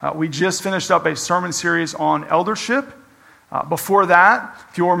We just finished up a sermon series on eldership. Before that,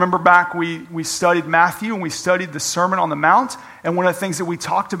 if you'll remember back, we studied Matthew and we studied the Sermon on the Mount. And one of the things that we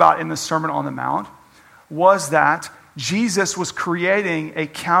talked about in the Sermon on the Mount was that Jesus was creating a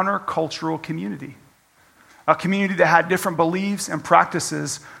countercultural community. A community that had different beliefs and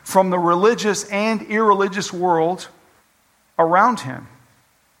practices from the religious and irreligious world around him.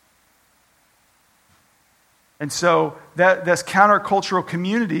 And so this countercultural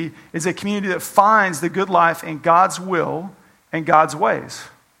community is a community that finds the good life in God's will and God's ways.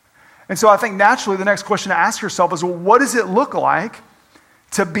 And so I think naturally the next question to ask yourself is, well, what does it look like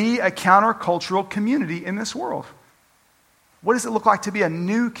to be a countercultural community in this world? What does it look like to be a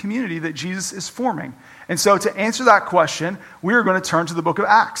new community that Jesus is forming? And so to answer that question, we are going to turn to the book of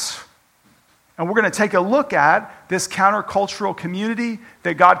Acts. And we're going to take a look at this countercultural community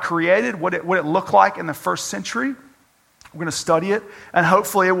that God created, what it looked like in the first century. We're going to study it, and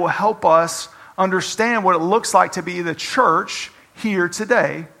hopefully it will help us understand what it looks like to be the church here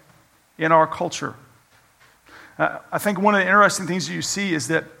today in our culture. I think one of the interesting things you see is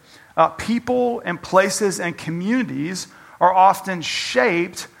that people and places and communities are often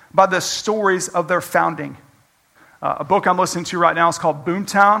shaped by the stories of their founding. A book I'm listening to right now is called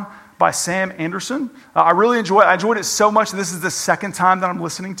Boomtown by Sam Anderson. I really enjoyed it. I enjoyed it so much. This is the second time that I'm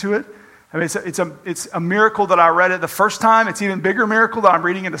listening to it. I mean, it's a miracle that I read it the first time. It's an even bigger miracle that I'm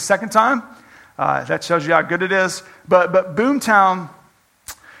reading it the second time. That shows you how good it is. But Boomtown,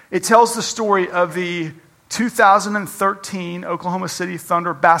 it tells the story of the 2013 Oklahoma City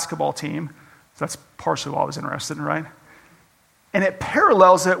Thunder basketball team. That's partially what I was interested in, right? And it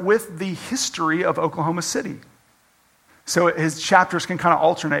parallels it with the history of Oklahoma City. So his chapters can kind of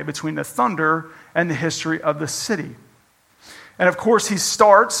alternate between the Thunder and the history of the city. And of course, he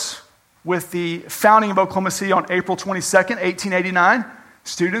starts with the founding of Oklahoma City on April 22nd, 1889.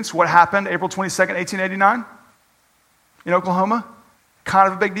 Students, what happened April 22nd, 1889 in Oklahoma?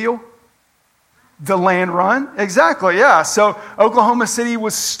 Kind of a big deal. The land run. Exactly, yeah. So Oklahoma City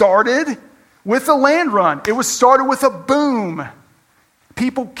was started with a land run. It was started with a boom.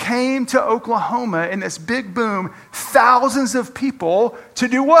 People came to Oklahoma in this big boom, thousands of people, to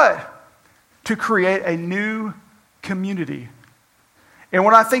do what? To create a new community. And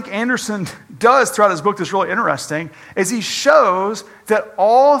what I think Anderson does throughout his book that's really interesting is he shows that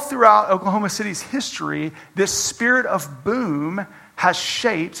all throughout Oklahoma City's history, this spirit of boom has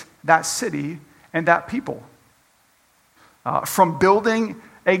shaped that city and that people. From building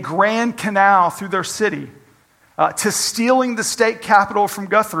a grand canal through their city, to stealing the state capitol from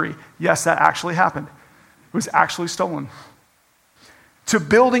Guthrie. Yes, that actually happened. It was actually stolen. To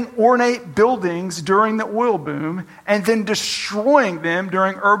building ornate buildings during the oil boom and then destroying them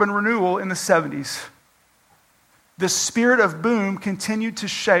during urban renewal in the 70s. The spirit of boom continued to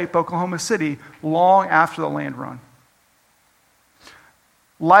shape Oklahoma City long after the land run.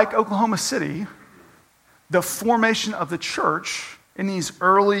 Like Oklahoma City, the formation of the church in these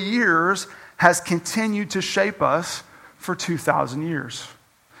early years has continued to shape us for 2,000 years.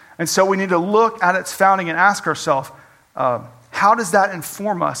 And so we need to look at its founding and ask ourselves, how does that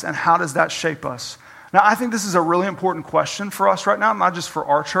inform us and how does that shape us? Now, I think this is a really important question for us right now, not just for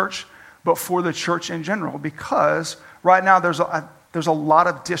our church, but for the church in general, because right now there's a lot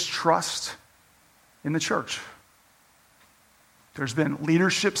of distrust in the church. There's been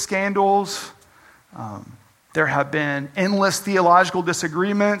leadership scandals. There have been endless theological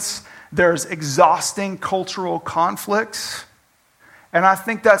disagreements. There's exhausting cultural conflicts. And I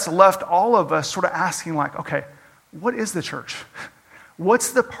think that's left all of us sort of asking like, okay, what is the church?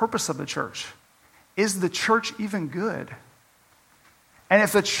 What's the purpose of the church? Is the church even good? And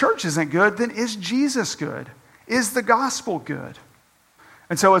if the church isn't good, then is Jesus good? Is the gospel good?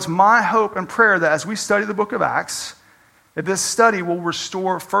 And so it's my hope and prayer that as we study the book of Acts, that this study will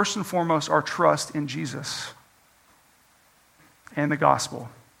restore first and foremost our trust in Jesus and the gospel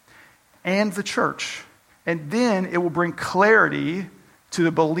and the church. And then it will bring clarity to the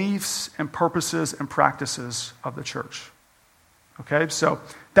beliefs and purposes and practices of the church. Okay, so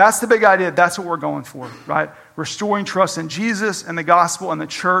that's the big idea. That's what we're going for, right? Restoring trust in Jesus and the gospel and the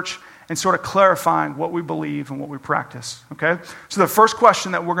church and sort of clarifying what we believe and what we practice, okay? So the first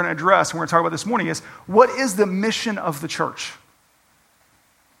question that we're going to address and we're going to talk about this morning is, what is the mission of the church?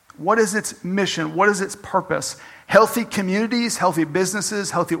 What is its mission? What is its purpose? Healthy communities, healthy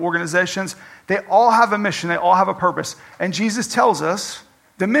businesses, healthy organizations, they all have a mission. They all have a purpose. And Jesus tells us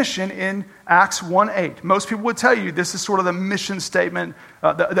the mission in Acts 1:8. Most people would tell you this is sort of the mission statement,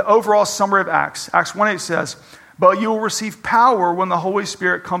 the overall summary of Acts. Acts 1:8 says, "But you will receive power when the Holy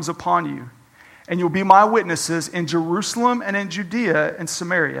Spirit comes upon you. and you'll be my witnesses in Jerusalem and in Judea and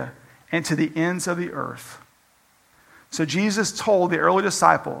Samaria and to the ends of the earth. So Jesus told the early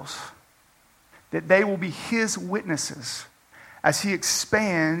disciples that they will be his witnesses as he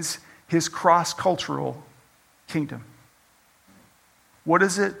expands his cross-cultural kingdom. What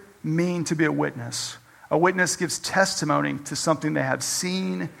does it mean to be a witness? A witness gives testimony to something they have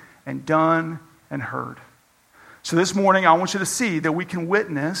seen and done and heard. So this morning, I want you to see that we can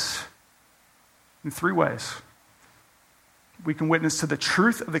witness in three ways. We can witness to the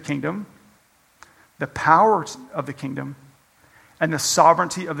truth of the kingdom, the power of the kingdom, and the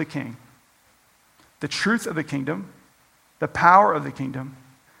sovereignty of the king. The truth of the kingdom, the power of the kingdom,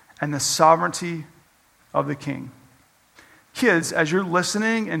 and the sovereignty of the king. Kids, as you're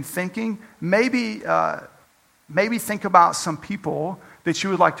listening and thinking, maybe think about some people that you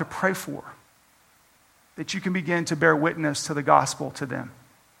would like to pray for, that you can begin to bear witness to the gospel to them.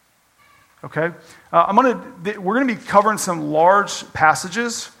 Okay? We're going to be covering some large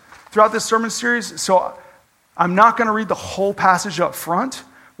passages throughout this sermon series, so I'm not going to read the whole passage up front.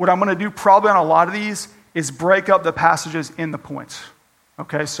 What I'm going to do probably on a lot of these is break up the passages in the points.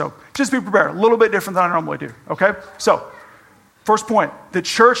 Okay, so just be prepared. A little bit different than I normally do. Okay, so first point, the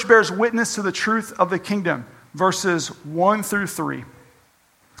church bears witness to the truth of the kingdom, verses 1 through 3.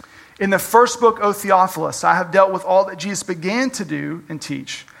 In the first book, O Theophilus, I have dealt with all that Jesus began to do and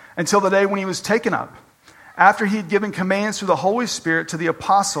teach until the day when he was taken up, after he had given commands through the Holy Spirit to the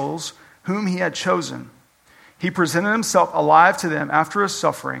apostles whom he had chosen. He presented himself alive to them after his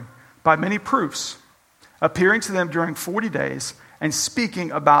suffering by many proofs, appearing to them during 40 days and speaking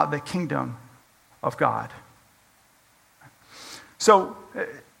about the kingdom of God. So,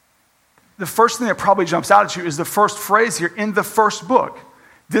 the first thing that probably jumps out at you is the first phrase here in the first book.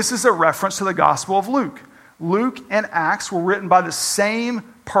 This is a reference to the Gospel of Luke. Luke and Acts were written by the same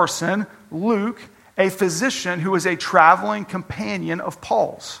person, Luke, a physician who was a traveling companion of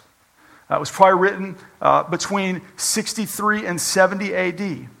Paul's. It was probably written between 63 and 70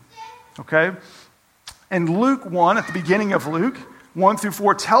 AD. Okay? And Luke 1, at the beginning of Luke, 1 through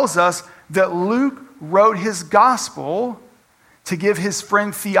 4, tells us that Luke wrote his gospel to give his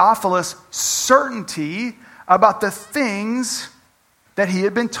friend Theophilus certainty about the things that he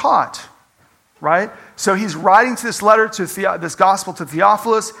had been taught. Right? So he's writing to this letter, this gospel to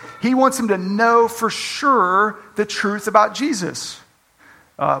Theophilus. He wants him to know for sure the truth about Jesus.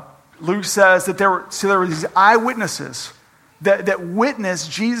 Luke says that there were these eyewitnesses that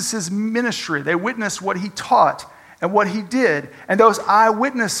witnessed Jesus' ministry. They witnessed what he taught and what he did. And those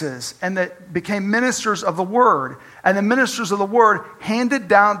eyewitnesses and that became ministers of the word. And the ministers of the word handed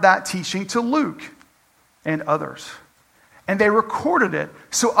down that teaching to Luke and others. And they recorded it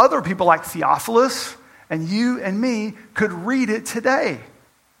so other people like Theophilus and you and me could read it today.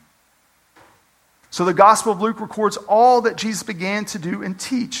 So the Gospel of Luke records all that Jesus began to do and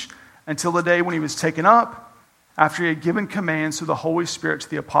teach until the day when he was taken up, after he had given commands through the Holy Spirit to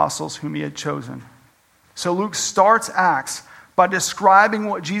the apostles whom he had chosen. So Luke starts Acts by describing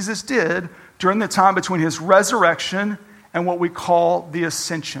what Jesus did during the time between his resurrection and what we call the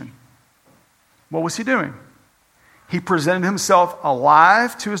ascension. What was he doing? He presented himself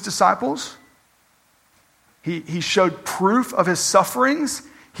alive to his disciples. He showed proof of his sufferings.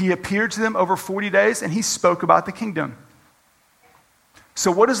 He appeared to them over 40 days, and he spoke about the kingdom.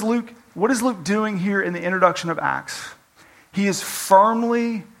 So what is Luke doing here in the introduction of Acts? He is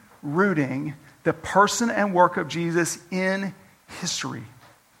firmly rooting the person and work of Jesus in history.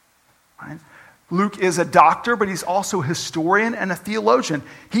 Right? Luke is a doctor, but he's also a historian and a theologian.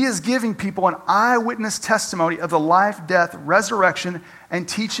 He is giving people an eyewitness testimony of the life, death, resurrection, and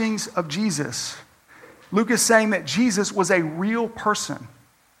teachings of Jesus. Luke is saying that Jesus was a real person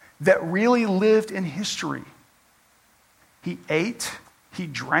that really lived in history. He ate, he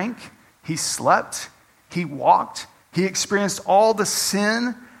drank, he slept, he walked, he experienced all the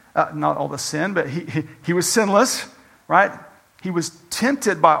sin, not all the sin, but he was sinless, right? He was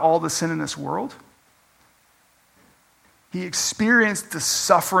tempted by all the sin in this world. He experienced the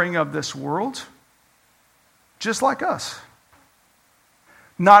suffering of this world, just like us.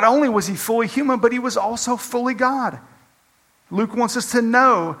 Not only was he fully human, but he was also fully God. Luke wants us to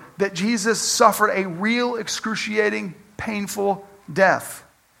know that Jesus suffered a real, excruciating, painful death.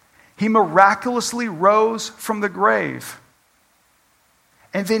 He miraculously rose from the grave.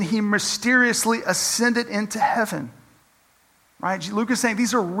 And then he mysteriously ascended into heaven. Right? Luke is saying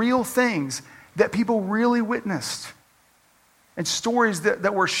these are real things that people really witnessed. And stories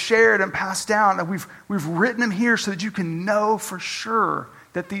that were shared and passed down. And we've written them here so that you can know for sure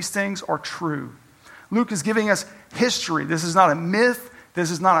that these things are true. Luke is giving us history. This is not a myth.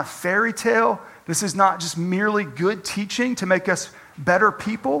 This is not a fairy tale. This This is not just merely good teaching to make us better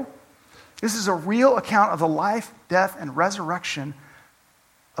people. This is a real account of the life, death, and resurrection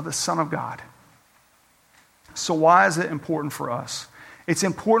of the Son of God. So why is it important for us? It's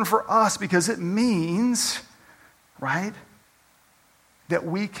important for us because it means, right, that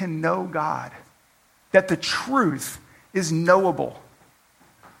we can know God, that the truth is knowable,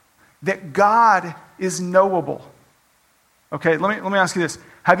 that God is knowable. Okay, let me ask you this.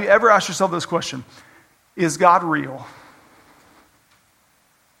 Have you ever asked yourself this question? Is God real?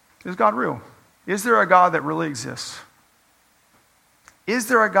 Is God real? Is there a God that really exists? Is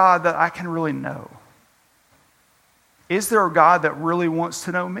there a God that I can really know? Is there a God that really wants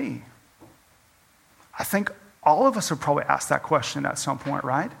to know me? I think all of us have probably asked that question at some point,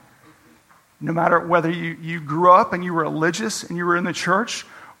 right? No matter whether you grew up and you were religious and you were in the church,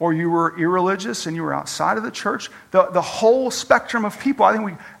 or you were irreligious and you were outside of the church, the whole spectrum of people, I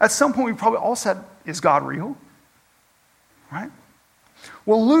think at some point we probably all said, is God real? Right?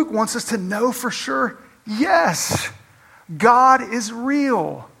 Well, Luke wants us to know for sure, yes, God is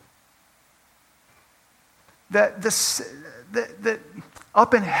real. That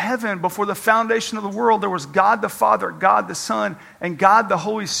up in heaven, before the foundation of the world, there was God the Father, God the Son, and God the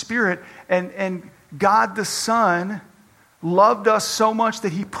Holy Spirit. And God the Son loved us so much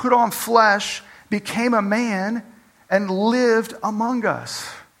that he put on flesh, became a man, and lived among us.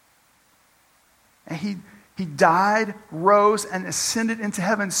 And he died, rose, and ascended into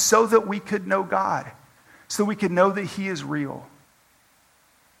heaven so that we could know God, so we could know that he is real.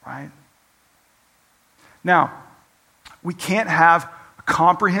 Right? Now, we can't have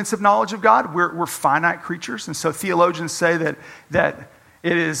comprehensive knowledge of God. We're finite creatures, and so theologians say that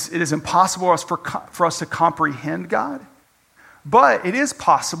it is impossible for us to comprehend God, but it is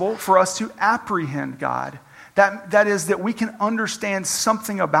possible for us to apprehend God. That is, that we can understand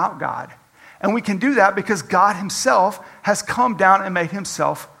something about God, and we can do that because God himself has come down and made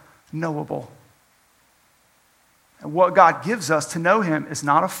himself knowable. And what God gives us to know him is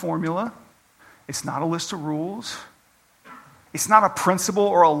not a formula. It's not a list of rules. It's not a principle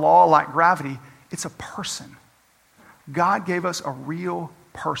or a law like gravity. It's a person. God gave us a real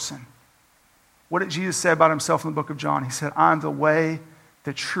person. What did Jesus say about himself in the book of John? He said, I'm the way,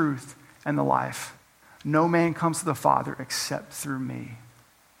 the truth, and the life. No man comes to the Father except through me.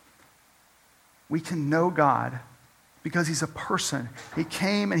 We can know God because he's a person. He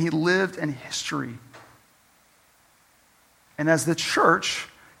came and he lived in history. And as the church,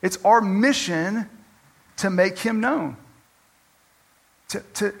 it's our mission to make him known.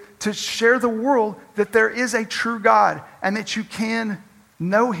 To share the world that there is a true God and that you can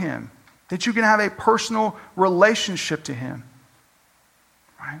know him, that you can have a personal relationship to him.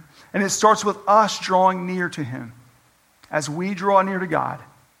 Right? And it starts with us drawing near to him. As we draw near to God,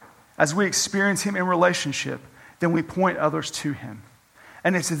 as we experience him in relationship, then we point others to him.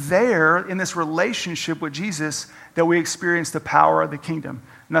 And it's there in this relationship with Jesus that we experience the power of the kingdom.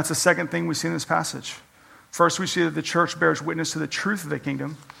 And that's the second thing we see in this passage. First, we see that the church bears witness to the truth of the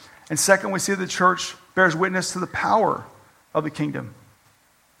kingdom. And second, we see that the church bears witness to the power of the kingdom.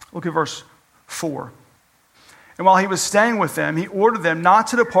 Look at verse 4. And while he was staying with them, he ordered them not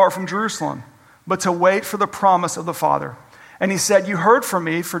to depart from Jerusalem, but to wait for the promise of the Father. And he said, you heard from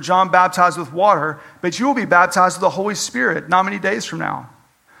me, for John baptized with water, but you will be baptized with the Holy Spirit not many days from now.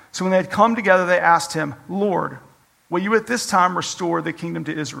 So when they had come together, they asked him, Lord, will you at this time restore the kingdom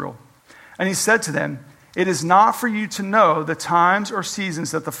to Israel? And he said to them, it is not for you to know the times or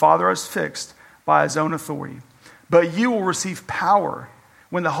seasons that the Father has fixed by his own authority, but you will receive power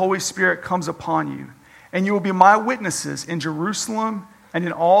when the Holy Spirit comes upon you, and you will be my witnesses in Jerusalem and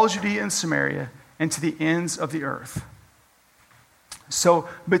in all Judea and Samaria and to the ends of the earth. So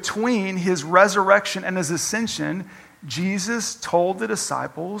between his resurrection and his ascension, Jesus told the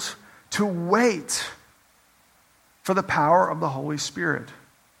disciples to wait for the power of the Holy Spirit.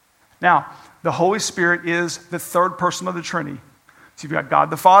 Now, the Holy Spirit is the third person of the Trinity. So you've got God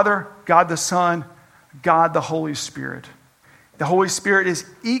the Father, God the Son, God the Holy Spirit. The Holy Spirit is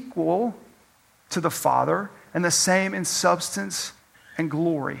equal to the Father and the same in substance and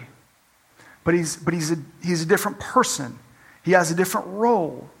glory. But he's a different person. He has a different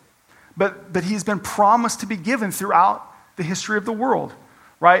role. But he's been promised to be given throughout the history of the world.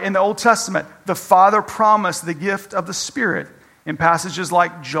 Right? In the Old Testament, the Father promised the gift of the Spirit in passages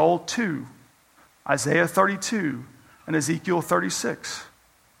like Joel 2, Isaiah 32, and Ezekiel 36.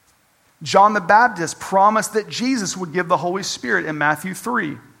 John the Baptist promised that Jesus would give the Holy Spirit in Matthew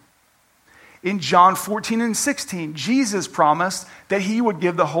 3. In John 14 and 16, Jesus promised that he would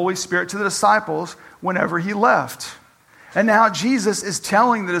give the Holy Spirit to the disciples whenever he left. And now Jesus is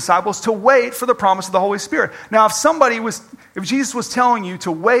telling the disciples to wait for the promise of the Holy Spirit. Now, if Jesus was telling you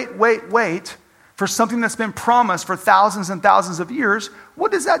to wait for something that's been promised for thousands and thousands of years,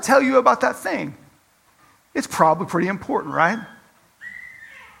 what does that tell you about that thing? It's probably pretty important, right?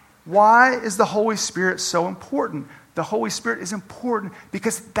 Why is the Holy Spirit so important? The Holy Spirit is important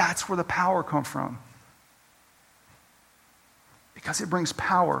because that's where the power comes from. Because it brings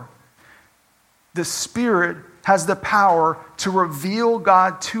power. The Spirit has the power to reveal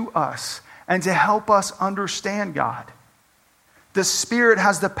God to us and to help us understand God. The Spirit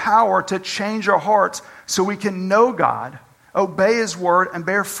has the power to change our hearts so we can know God, obey His word, and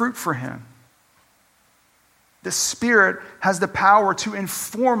bear fruit for Him. The Spirit has the power to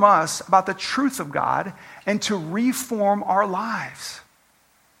inform us about the truth of God and to reform our lives.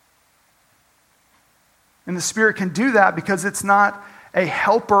 And the Spirit can do that because it's not a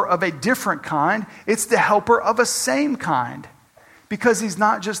helper of a different kind. It's the helper of a same kind. Because He's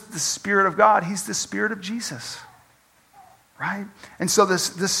not just the Spirit of God, He's the Spirit of Jesus. Right? And so the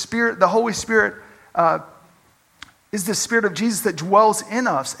Spirit, the Holy Spirit, is the Spirit of Jesus that dwells in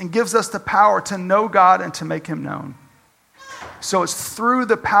us and gives us the power to know God and to make Him known. So it's through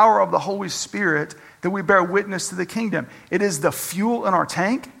the power of the Holy Spirit that we bear witness to the kingdom. It is the fuel in our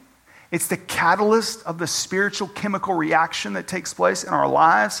tank. It's the catalyst of the spiritual chemical reaction that takes place in our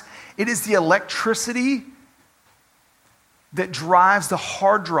lives. It is the electricity that drives the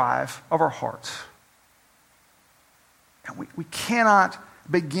hard drive of our hearts. And we cannot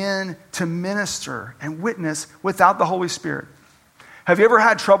begin to minister and witness without the Holy Spirit. Have you ever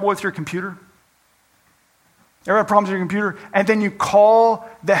had trouble with your computer? Ever had problems with your computer? And then you call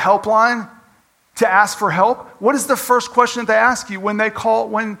the helpline to ask for help? What is the first question that they ask you when you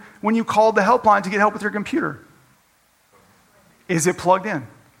call the helpline to get help with your computer? Is it plugged in?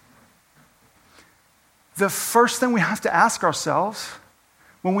 The first thing we have to ask ourselves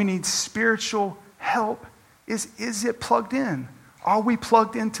when we need spiritual help is it plugged in? Are we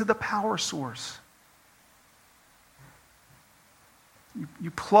plugged into the power source? You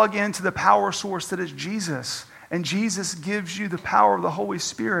plug into the power source that is Jesus. And Jesus gives you the power of the Holy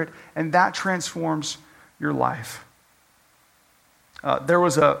Spirit, and that transforms your life. There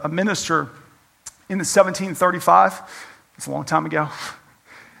was a minister in the 1735. It's a long time ago.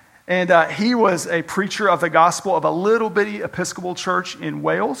 And he was a preacher of the gospel of a little bitty Episcopal church in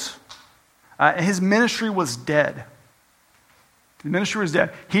Wales. And his ministry was dead. The ministry was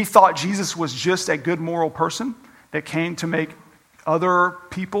dead. He thought Jesus was just a good moral person that came to make other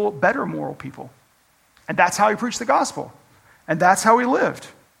people better moral people. And that's how he preached the gospel. And that's how he lived.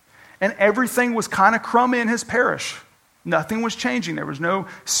 And everything was kind of crummy in his parish. Nothing was changing. There was no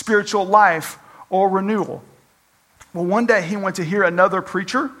spiritual life or renewal. Well, one day he went to hear another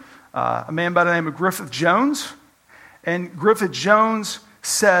preacher, a man by the name of Griffith Jones. And Griffith Jones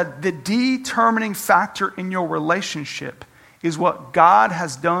said, the determining factor in your relationship is what God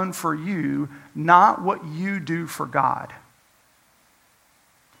has done for you, not what you do for God.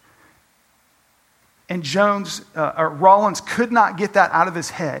 And Rollins could not get that out of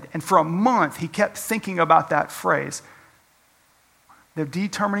his head. And for a month, he kept thinking about that phrase. The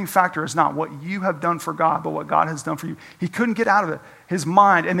determining factor is not what you have done for God, but what God has done for you. He couldn't get out of it, his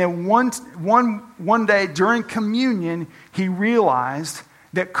mind. And then one day during communion, he realized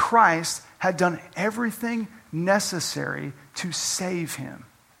that Christ had done everything necessary to save him.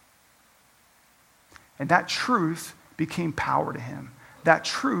 And that truth became power to him. That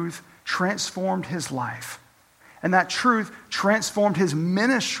truth transformed his life. And that truth transformed his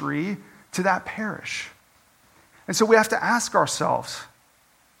ministry to that parish. And so we have to ask ourselves,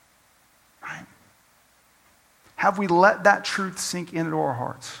 right? Have we let that truth sink into our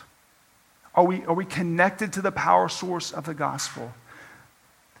hearts? Are we connected to the power source of the gospel?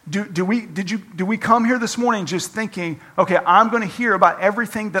 Do we come here this morning just thinking, okay, I'm going to hear about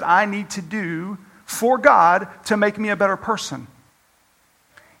everything that I need to do for God to make me a better person?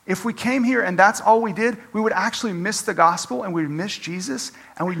 If we came here and that's all we did, we would actually miss the gospel and we'd miss Jesus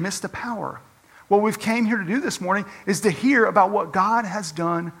and we'd miss the power. What we've came here to do this morning is to hear about what God has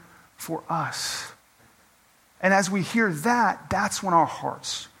done for us. And as we hear that, that's when our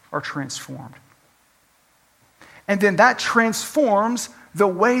hearts are transformed. And then that transforms the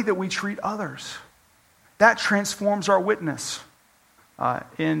way that we treat others. That transforms our witness.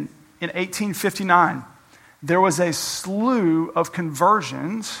 In 1859, there was a slew of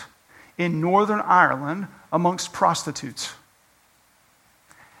conversions in Northern Ireland amongst prostitutes.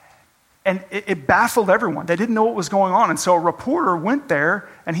 And it baffled everyone. They didn't know what was going on. And so a reporter went there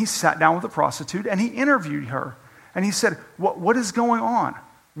and he sat down with a prostitute and he interviewed her. And he said, what is going on?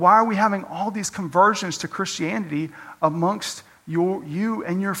 Why are we having all these conversions to Christianity amongst you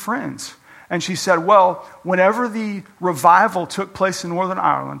and your friends? And she said, well, whenever the revival took place in Northern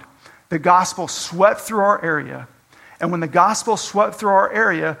Ireland, the gospel swept through our area. And when the gospel swept through our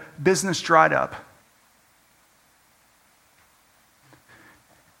area, business dried up.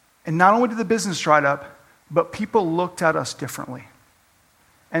 And not only did the business dry up, but people looked at us differently.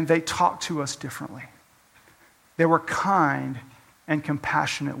 And they talked to us differently. They were kind and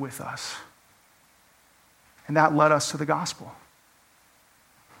compassionate with us. And that led us to the gospel.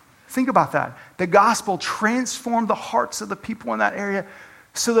 Think about that. The gospel transformed the hearts of the people in that area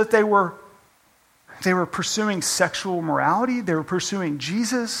so that they were pursuing sexual morality. They were pursuing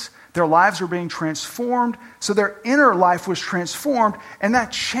Jesus. Their lives were being transformed. So their inner life was transformed, and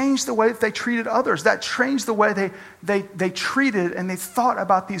that changed the way that they treated others. That changed the way they treated and they thought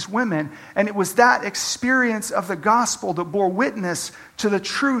about these women. And it was that experience of the gospel that bore witness to the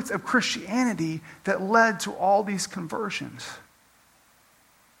truth of Christianity that led to all these conversions.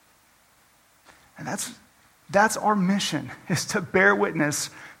 And that's our mission, is to bear witness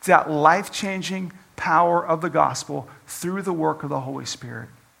to that life-changing power of the gospel through the work of the Holy Spirit.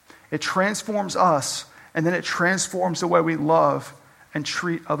 It transforms us, and then it transforms the way we love and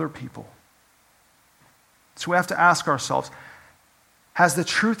treat other people. So we have to ask ourselves, has the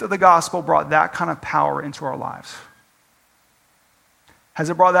truth of the gospel brought that kind of power into our lives? Has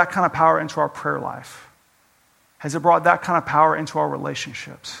it brought that kind of power into our prayer life? Has it brought that kind of power into our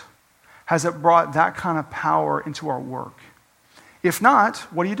relationships? Has it brought that kind of power into our work? If not,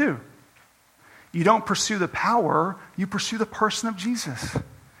 what do? You don't pursue the power, you pursue the person of Jesus.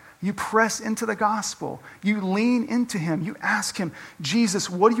 You press into the gospel. You lean into him. You ask him, Jesus,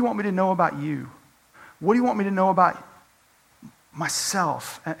 what do you want me to know about you? What do you want me to know about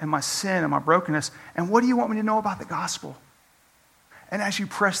myself and my sin and my brokenness? And what do you want me to know about the gospel? And as you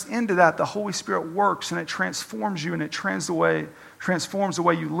press into that, the Holy Spirit works and it transforms you and it transforms the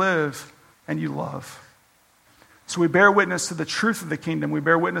way you live and you love. So we bear witness to the truth of the kingdom. We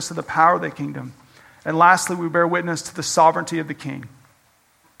bear witness to the power of the kingdom. And lastly, we bear witness to the sovereignty of the king.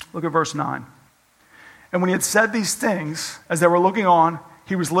 Look at verse 9. And when he had said these things, as they were looking on,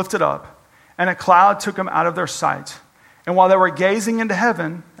 he was lifted up, and a cloud took him out of their sight. And while they were gazing into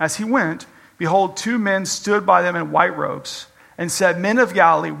heaven as he went, behold, two men stood by them in white robes and said, Men of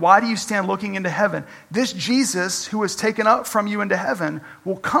Galilee, why do you stand looking into heaven? This Jesus who was taken up from you into heaven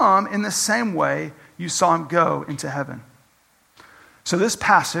will come in the same way you saw him go into heaven. So this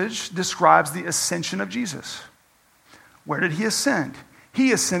passage describes the ascension of Jesus. Where did he ascend?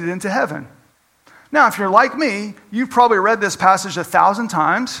 He ascended into heaven. Now, if you're like me, you've probably read this passage 1,000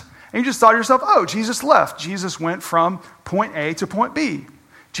 times, and you just thought to yourself, oh, Jesus left. Jesus went from point A to point B.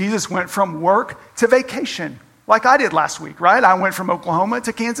 Jesus went from work to vacation, like I did last week, right? I went from Oklahoma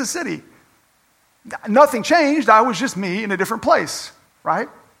to Kansas City. Nothing changed. I was just me in a different place, right?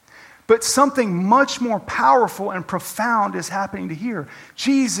 But something much more powerful and profound is happening to here.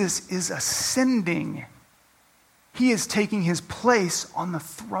 Jesus is ascending. He is taking his place on the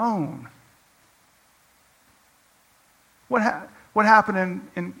throne. What happened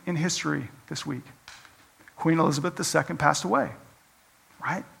in history this week? Queen Elizabeth II passed away,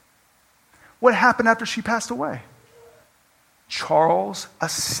 right? What happened after she passed away? Charles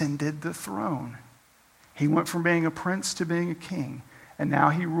ascended the throne. He went from being a prince to being a king, and now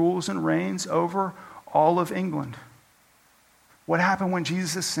he rules and reigns over all of England. What happened when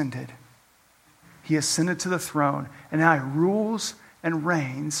Jesus ascended? He ascended to the throne, and now he rules and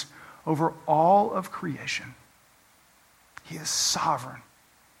reigns over all of creation. He is sovereign.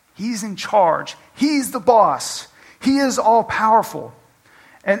 He's in charge. He's the boss. He is all powerful.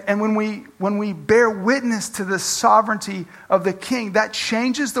 And when we bear witness to the sovereignty of the king, that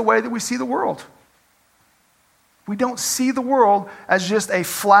changes the way that we see the world. We don't see the world as just a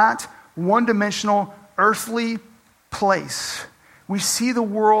flat, one-dimensional, earthly place. We see the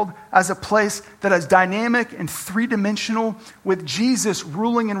world as a place that is dynamic and three-dimensional, with Jesus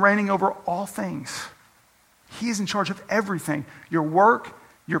ruling and reigning over all things. He is in charge of everything. Your work,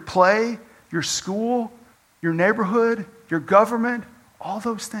 your play, your school, your neighborhood, your government, all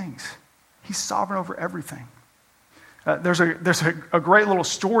those things. He's sovereign over everything. There's a great little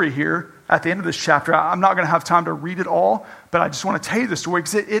story here at the end of this chapter. I'm not going to have time to read it all, but I just want to tell you the story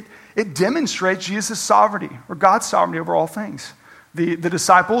because it demonstrates Jesus' sovereignty, or God's sovereignty over all things. The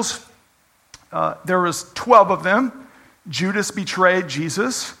disciples, there was 12 of them. Judas betrayed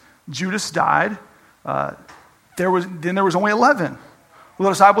Jesus. Judas died. There was only 11. Well,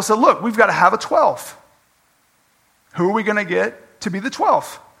 the disciples said, look, we've got to have a 12th. Who are we going to get to be the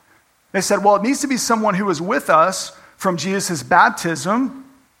 12th? They said, well, it needs to be someone who was with us from Jesus' baptism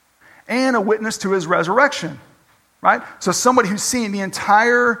and a witness to his resurrection, right? So somebody who's seen the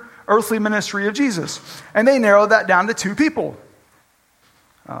entire earthly ministry of Jesus. And they narrowed that down to 2 people.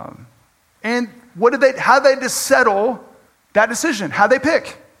 And how did they just settle that decision? How'd they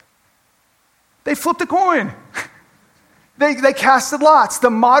pick? They flipped a coin. They casted lots, the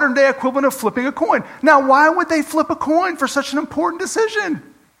modern day equivalent of flipping a coin. Now, why would they flip a coin for such an important decision?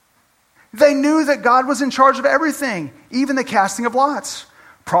 They knew that God was in charge of everything, even the casting of lots.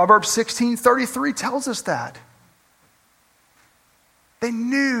 Proverbs 16:33 tells us that. They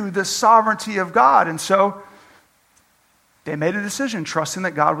knew the sovereignty of God, and so they made a decision trusting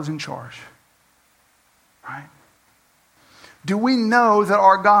that God was in charge. Right? Do we know that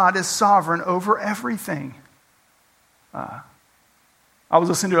our God is sovereign over everything? I was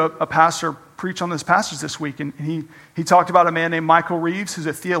listening to a pastor preach on this passage this week, and he talked about a man named Michael Reeves, who's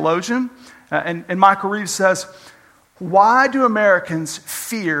a theologian. And Michael Reeves says, why do Americans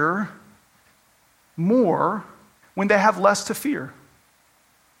fear more when they have less to fear?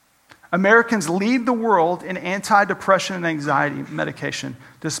 Americans lead the world in antidepressant and anxiety medication,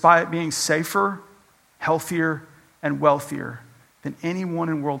 despite being safer, healthier, and wealthier than anyone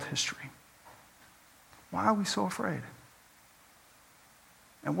in world history. Why are we so afraid?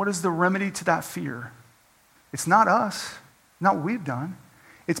 And what is the remedy to that fear? It's not us, not what we've done.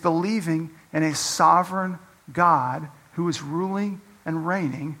 It's believing in a sovereign God who is ruling and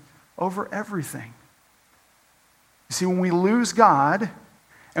reigning over everything. You see, when we lose God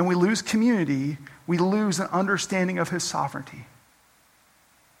and we lose community, we lose an understanding of his sovereignty.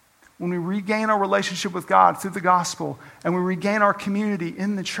 When we regain our relationship with God through the gospel and we regain our community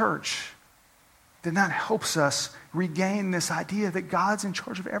in the church, then that helps us regain this idea that God's in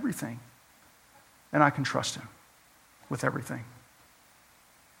charge of everything. And I can trust him with everything.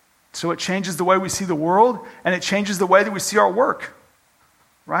 So it changes the way we see the world, and it changes the way that we see our work.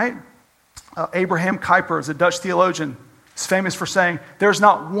 Right? Abraham Kuyper is a Dutch theologian. He's famous for saying, there's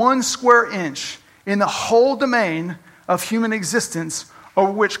not 1 square inch in the whole domain of human existence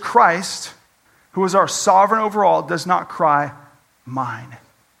over which Christ, who is our sovereign over all, does not cry, mine.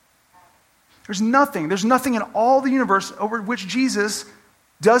 There's nothing in all the universe over which Jesus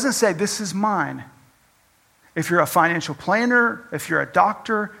doesn't say, this is mine. If you're a financial planner, if you're a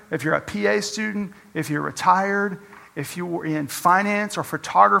doctor, if you're a PA student, if you're retired, if you were in finance or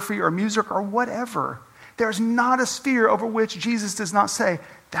photography or music or whatever, there's not a sphere over which Jesus does not say,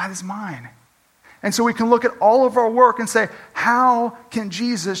 that is mine. And so we can look at all of our work and say, how can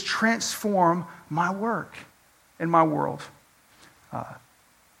Jesus transform my work in my world?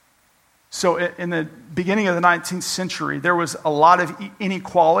 So in the beginning of the 19th century, there was a lot of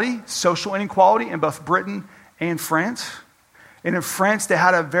inequality, social inequality in both Britain and France. And in France, they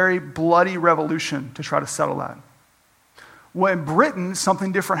had a very bloody revolution to try to settle that. Well, in Britain,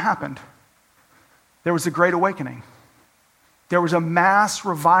 something different happened. There was a Great Awakening. There was a mass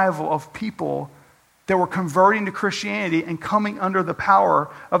revival of people that were converting to Christianity and coming under the power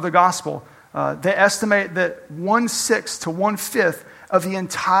of the gospel. They estimate that 1/6 to 1/5 of the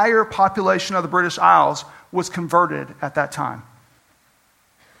entire population of the British Isles was converted at that time.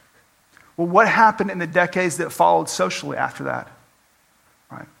 Well, what happened in the decades that followed socially after that?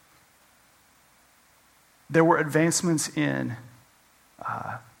 Right? There were advancements in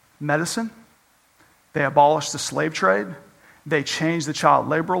medicine. They abolished the slave trade. They changed the child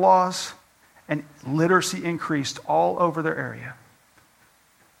labor laws. And literacy increased all over their area.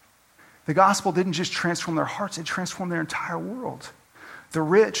 The gospel didn't just transform their hearts, it transformed their entire world. The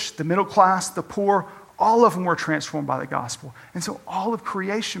rich, the middle class, the poor, all of them were transformed by the gospel. And so all of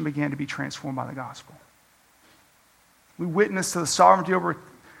creation began to be transformed by the gospel. We witness to the sovereignty of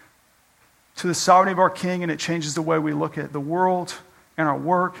our King, and it changes the way we look at the world and our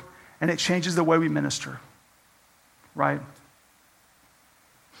work, and it changes the way we minister. Right?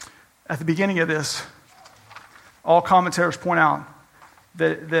 At the beginning of this, all commentators point out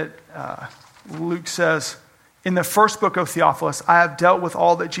that Luke says, in the first book of Theophilus, I have dealt with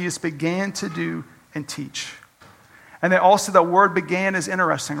all that Jesus began to do and teach. And then also the word began is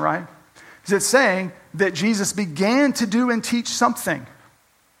interesting, right? Because it's saying that Jesus began to do and teach something,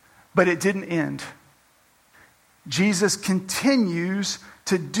 but it didn't end. Jesus continues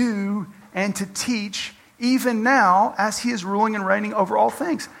to do and to teach even now as he is ruling and reigning over all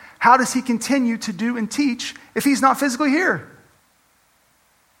things. How does he continue to do and teach if he's not physically here?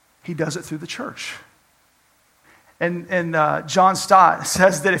 He does it through the church. And John Stott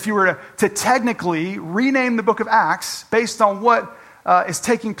says that if you were to technically rename the book of Acts based on what is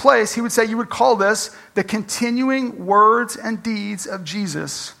taking place, he would say you would call this the continuing words and deeds of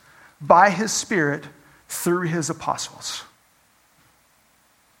Jesus by his Spirit through his apostles.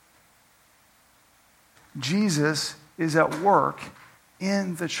 Jesus is at work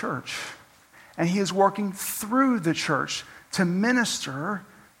in the church. And he is working through the church to minister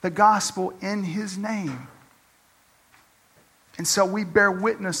the gospel in his name. And so we bear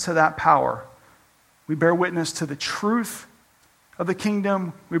witness to that power. We bear witness to the truth of the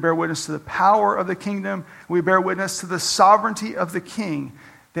kingdom. We bear witness to the power of the kingdom. We bear witness to the sovereignty of the King,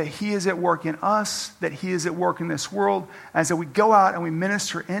 that he is at work in us, that he is at work in this world. As that we go out and we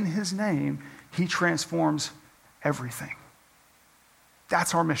minister in his name, he transforms everything.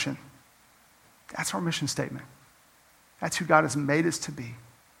 That's our mission. That's our mission statement. That's who God has made us to be.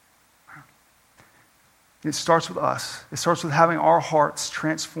 It starts with us. It starts with having our hearts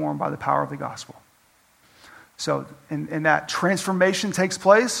transformed by the power of the gospel. So, and that transformation takes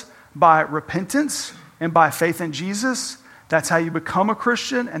place by repentance and by faith in Jesus. That's how you become a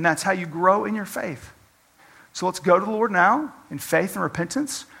Christian, and that's how you grow in your faith. So let's go to the Lord now in faith and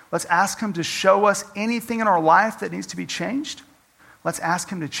repentance. Let's ask him to show us anything in our life that needs to be changed. Let's ask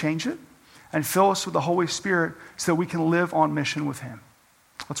him to change it and fill us with the Holy Spirit so that we can live on mission with him.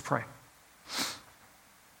 Let's pray.